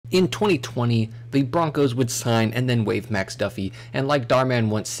In 2020, the Broncos would sign and then waive Max Duffy, and like Darman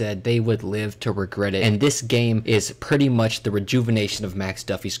once said, they would live to regret it. And this game is pretty much the rejuvenation of Max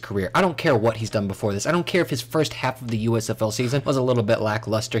Duffy's career. I don't care what he's done before this. I don't care if his first half of the USFL season was a little bit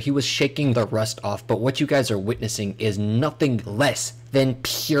lackluster. He was shaking the rust off, but what you guys are witnessing is nothing less than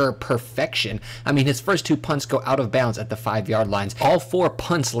pure perfection. I mean, his first 2 punts go out of bounds at the 5-yard lines. All 4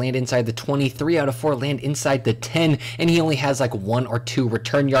 punts land inside the 20, 3 out of 4 land inside the 10, and he only has like 1 or 2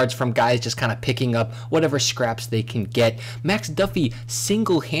 return yards from guys just kind of picking up whatever scraps they can get. Max Duffy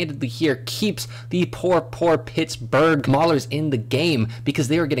single-handedly here keeps the poor Pittsburgh Maulers in the game because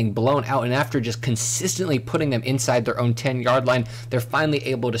they were getting blown out, and after just consistently putting them inside their own 10-yard line, they're finally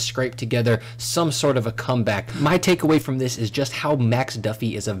able to scrape together some sort of a comeback. My takeaway from this is just how Max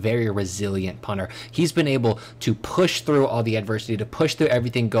Duffy is a very resilient punter. He's been able to push through all the adversity, to push through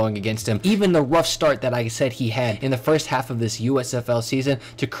everything going against him, even the rough start that I said he had in the first half of this USFL season,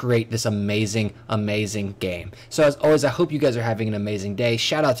 to create this amazing game. So as always, I hope you guys are having an amazing day.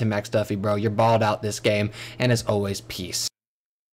 Shout out to Max Duffy, bro. You're balled out this game, and as always, peace.